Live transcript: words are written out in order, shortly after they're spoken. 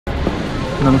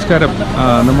നമസ്കാരം.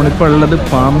 നമ്മളിപ്പോൾ ഉള്ളത്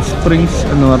പാം സ്പ്രിങ്സ്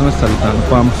എന്ന് പറഞ്ഞ സ്ഥലത്താണ്.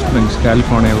 പാം സ്പ്രിങ്സ്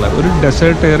കാലിഫോർണിയയിലുള്ള ഒരു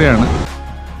ഡെസേർട്ട് ഏരിയ ആണ്.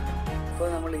 ഇപ്പോൾ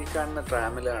നമ്മൾ ഈ കാണുന്ന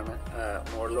ട്രാമിലാണ്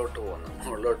മുകളിലോട്ട് പോകുന്നത്.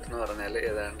 മുകളിലോട്ട് എന്ന് പറഞ്ഞാൽ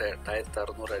ഏതാണ്ട്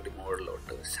 8600 അടി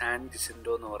മുകളിലോട്ട് സാൻ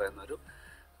ജിസിൻഡോ എന്ന് പറയുന്നൊരു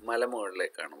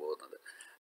മലമുകളിലേക്കാണ് പോകുന്നത്.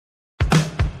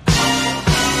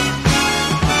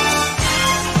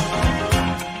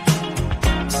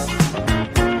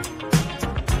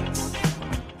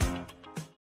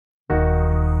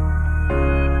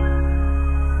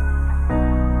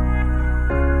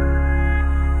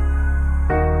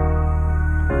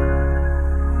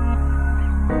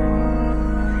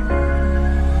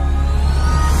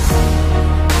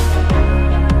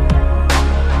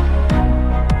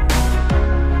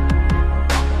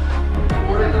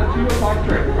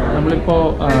 നമ്മളിപ്പോൾ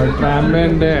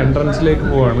ട്രാംവേൻ്റെ എൻട്രൻസിലേക്ക്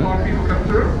പോവാണ്.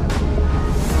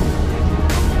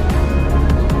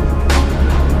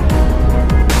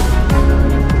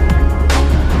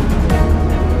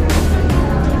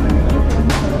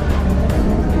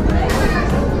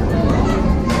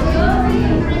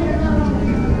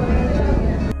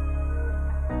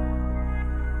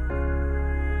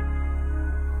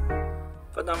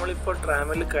 അപ്പോൾ നമ്മളിപ്പോൾ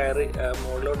ട്രാമിൽ കയറി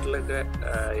മുകളിലോട്ടിലൊക്കെ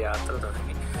യാത്ര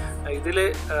തുടങ്ങി. ഇതിൽ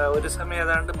ഒരു സമയം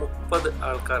ഏതാണ്ട് 30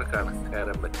 ആൾക്കാർക്കാണ്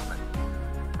കയറാൻ പറ്റുന്നത്.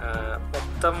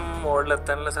 മൊത്തം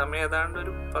മുകളിലെത്താനുള്ള സമയം ഏതാണ്ട്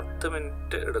ഒരു 10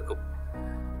 മിനിറ്റ് എടുക്കും.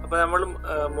 അപ്പോൾ നമ്മൾ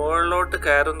മുകളിലോട്ട്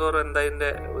കയറും തോറും എന്താ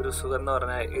ഇതിൻ്റെ ഒരു സുഖം എന്ന്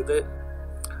പറഞ്ഞാൽ ഇത്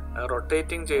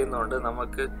റൊട്ടേറ്റിംഗ് ചെയ്യുന്നതുകൊണ്ട്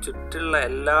നമുക്ക് ചുറ്റുള്ള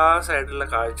എല്ലാ സൈഡിലുള്ള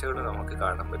കാഴ്ചകളും നമുക്ക്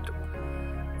കാണാൻ പറ്റും.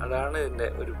 അതാണ് ഇതിൻ്റെ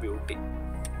ഒരു ബ്യൂട്ടി.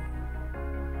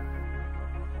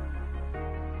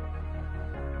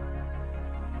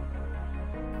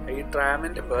 ഈ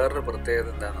ട്രാമിൻ്റെ വേറൊരു പ്രത്യേകത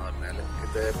എന്താണെന്ന് പറഞ്ഞാൽ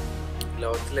ഇത്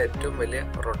ലോകത്തിലെ ഏറ്റവും വലിയ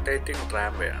റൊട്ടേറ്റിംഗ്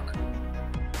ട്രാംവേ ആണ്.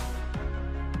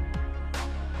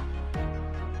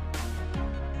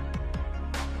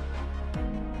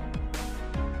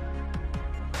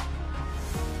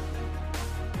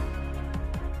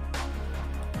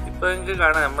 ഇപ്പോൾ നിങ്ങൾക്ക്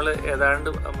കാണാം, നമ്മൾ ഏതാണ്ട്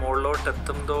മുകളിലോട്ട്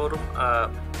എത്തും തോറും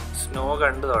സ്നോ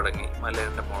കണ്ടു തുടങ്ങി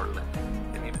മലേൻ്റെ മുകളിൽ.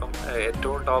 ഇനിയിപ്പം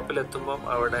ഏറ്റവും ടോപ്പിലെത്തുമ്പം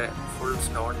അവിടെ ഫുൾ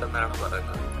സ്നോ ഉണ്ടെന്നാണ്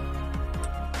പറയുന്നത്.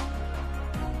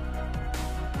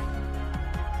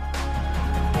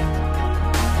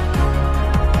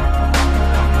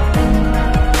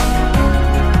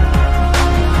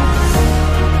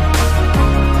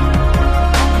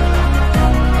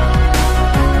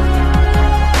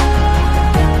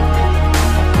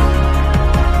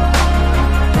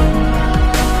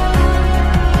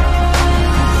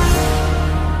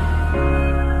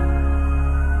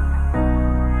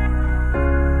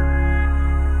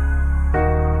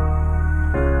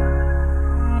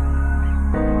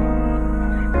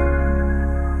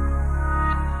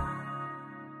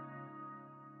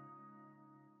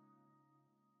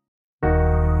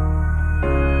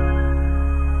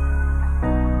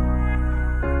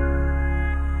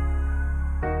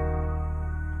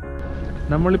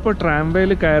 നമ്മളിപ്പോൾ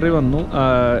ട്രാംവേയിൽ കയറി വന്നു.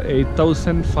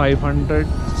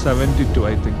 8572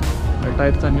 ഐ തിങ്ക്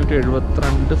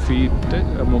 8572 ഫീറ്റ്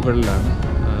മുകളിലാണ്.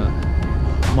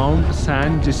 മൗണ്ട്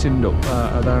സാൻ ജസിൻഡോ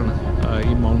അതാണ്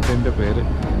ഈ മൗണ്ടൻ്റെ പേര്.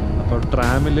 അപ്പോൾ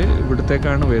ട്രാമിൽ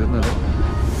ഇവിടത്തേക്കാണ് വരുന്നത്.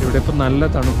 ഇവിടെ ഇപ്പോൾ നല്ല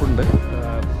തണുപ്പുണ്ട്,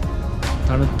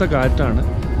 തണുത്ത കാറ്റാണ്,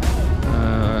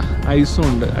 ഐസും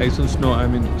ഉണ്ട്, ഐസും സ്നോ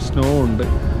ഉണ്ട്.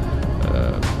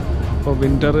 ഇപ്പോൾ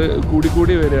വിൻ്റർ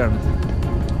കൂടി വരികയാണ്.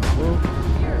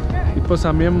 ഇപ്പോൾ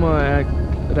സമയം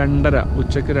 2:30,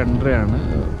 ഉച്ചയ്ക്ക് 2:30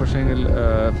 പക്ഷേങ്കിൽ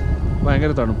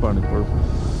ഭയങ്കര തണുപ്പാണ് ഇപ്പോഴും.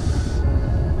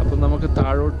 അപ്പം നമുക്ക്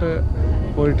താഴോട്ട്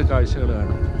പോയിട്ട് കാഴ്ചകൾ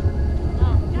കാണാം.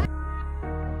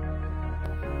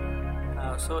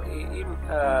 സോ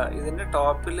ഇതിൻ്റെ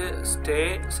ടോപ്പിൽ സ്റ്റേ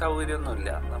സൗകര്യമൊന്നുമില്ല.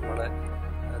 നമ്മൾ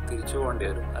തിരിച്ചു പോകേണ്ടി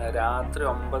വരും. രാത്രി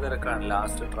 9:30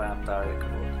 ലാസ്റ്റ് ട്രാം താഴേക്ക്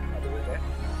പോകുന്നത്. അതുവരെ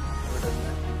ഇവിടെ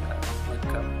നിന്ന്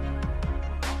നിൽക്കാം.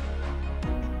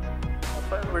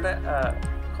 അപ്പോൾ ഇവിടെ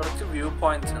കുറച്ച് വ്യൂ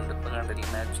പോയിന്റ്സ് ഉണ്ട്. ഇപ്പോൾ കണ്ടില്ല,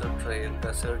 നാച്ചുറൽ ട്രെയിൽ,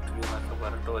 ഡെസേർട്ട് വ്യൂ എന്നൊക്കെ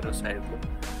പറഞ്ഞിട്ട് ഓരോ സൈഡിലും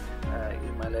ഈ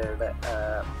മലയുടെ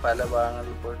പല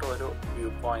ഭാഗങ്ങളിൽ പോയിട്ട് ഓരോ വ്യൂ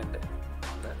പോയിന്റ്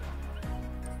ഉണ്ട്.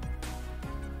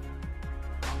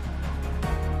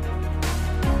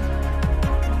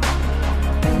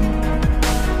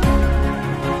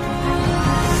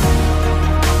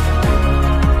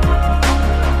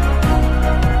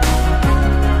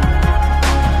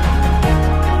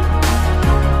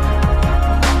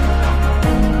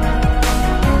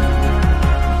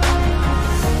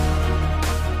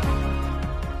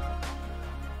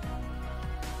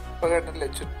 ഇപ്പോൾ കണ്ടില്ലേ,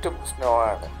 ചുറ്റും സ്നോ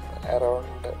ആണ്.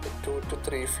 അറൗണ്ട് 2 to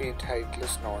 3 feet ഹൈറ്റിൽ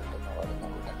സ്നോ ഉണ്ടെന്ന്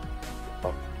പറയുന്നത് ഇവിടെ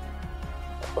ഇപ്പം.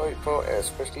 ഇപ്പോൾ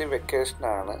എസ്പെഷ്യലി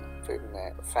വെക്കേഷനാണ്. പിന്നെ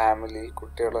ഫാമിലി,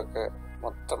 കുട്ടികളൊക്കെ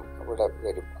മൊത്തം ഇവിടെ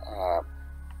വരും.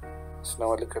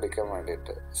 സ്നോയിൽ കളിക്കാൻ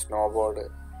വേണ്ടിയിട്ട്, സ്നോ ബോർഡ്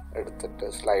എടുത്തിട്ട്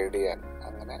സ്ലൈഡ് ചെയ്യാൻ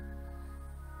അങ്ങനെ.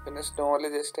 പിന്നെ സ്നോയിൽ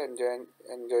ജസ്റ്റ്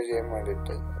എൻജോയ് ചെയ്യാൻ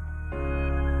വേണ്ടിയിട്ട്.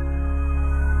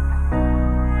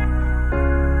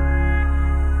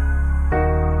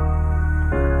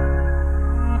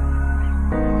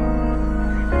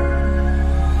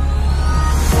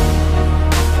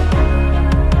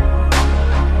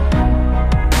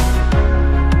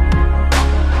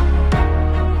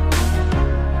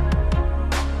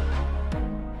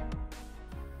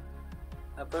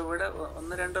 അപ്പോൾ ഇവിടെ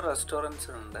 1-2 റെസ്റ്റോറൻറ്റ്സ്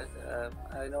ഉണ്ട്.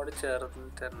 അതിനോട് ചേർന്ന്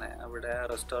തന്നെ അവിടെ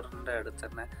റെസ്റ്റോറൻറ്റിൻ്റെ അടുത്ത്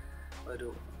തന്നെ ഒരു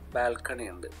ബാൽക്കണി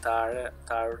ഉണ്ട്,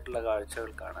 താഴോട്ടുള്ള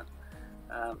കാഴ്ചകൾ കാണാൻ.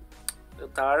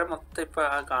 താഴെ മൊത്തം ഇപ്പോൾ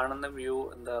ആ കാണുന്ന വ്യൂ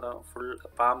എന്താ പറയുക, ഫുൾ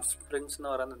പാം സ്പ്രിങ്സ് എന്ന്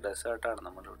പറയുന്ന ഡെസേർട്ടാണ്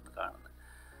നമ്മളിവിടുന്ന് കാണുന്നത്.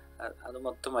 അത്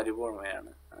മൊത്തം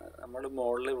മരുഭൂമിയാണ്. നമ്മൾ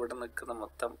മുകളിൽ ഇവിടെ നിൽക്കുന്ന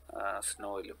മൊത്തം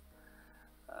സ്നോയിലും.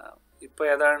 ഇപ്പോൾ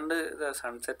ഏതാണ്ട്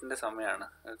സൺസെറ്റിൻ്റെ സമയമാണ്,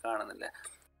 കാണുന്നില്ല.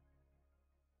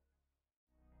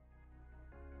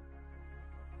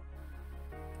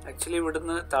 ആക്ച്വലി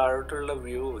ഇവിടുന്ന് താഴോട്ടുള്ള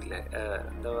വ്യൂ ഇല്ലേ,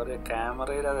 എന്താ പറയുക,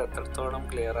 ക്യാമറയിൽ അത് എത്രത്തോളം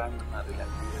ക്ലിയർ ആണെന്ന് അറിയില്ല.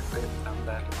 നേരിട്ട്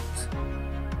കണ്ടാലും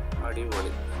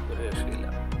അടിപൊളി, ഒരു രക്ഷയില്ല.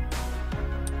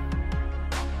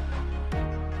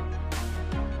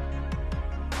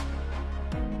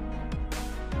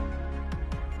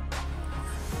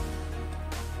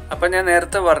 അപ്പം ഞാൻ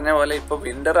നേരത്തെ പറഞ്ഞ പോലെ ഇപ്പോൾ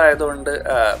വിൻ്റർ ആയതുകൊണ്ട്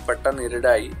പെട്ടെന്ന്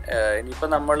ഇരുടായി. ഇനിയിപ്പോൾ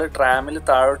നമ്മൾ ട്രാമിൽ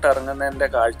താഴോട്ട് ഇറങ്ങുന്നതിൻ്റെ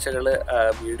കാഴ്ചകൾ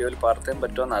വീഡിയോയിൽ പകർത്താൻ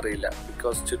പറ്റുമോ അറിയില്ല,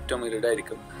 ബിക്കോസ് ചുറ്റും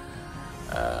ഇരുടായിരിക്കും.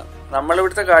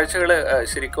 നമ്മളിവിടുത്തെ കാഴ്ചകൾ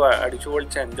ശരിക്കും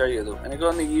അടിച്ചുപൊളിച്ച് എൻജോയ് ചെയ്തു. എനിക്ക്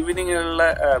തോന്നുന്നു ഈവനിങ്ങിലുള്ള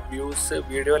വ്യൂസ്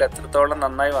വീഡിയോയിൽ എത്രത്തോളം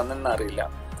നന്നായി വന്നെന്ന് അറിയില്ല,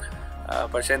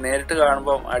 പക്ഷേ നേരിട്ട്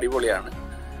കാണുമ്പോൾ അടിപൊളിയാണ്.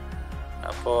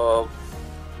 അപ്പോൾ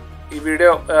ഈ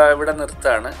വീഡിയോ ഇവിടെ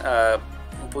നിർത്താണ്.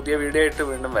 പുതിയ വീഡിയോ ആയിട്ട്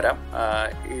വീണ്ടും വരാം.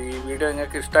 ഈ വീഡിയോ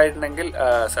നിങ്ങൾക്ക് ഇഷ്ടമായിട്ടുണ്ടെങ്കിൽ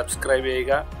സബ്സ്ക്രൈബ്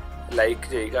ചെയ്യുക, ലൈക്ക്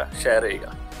ചെയ്യുക, ഷെയർ ചെയ്യുക.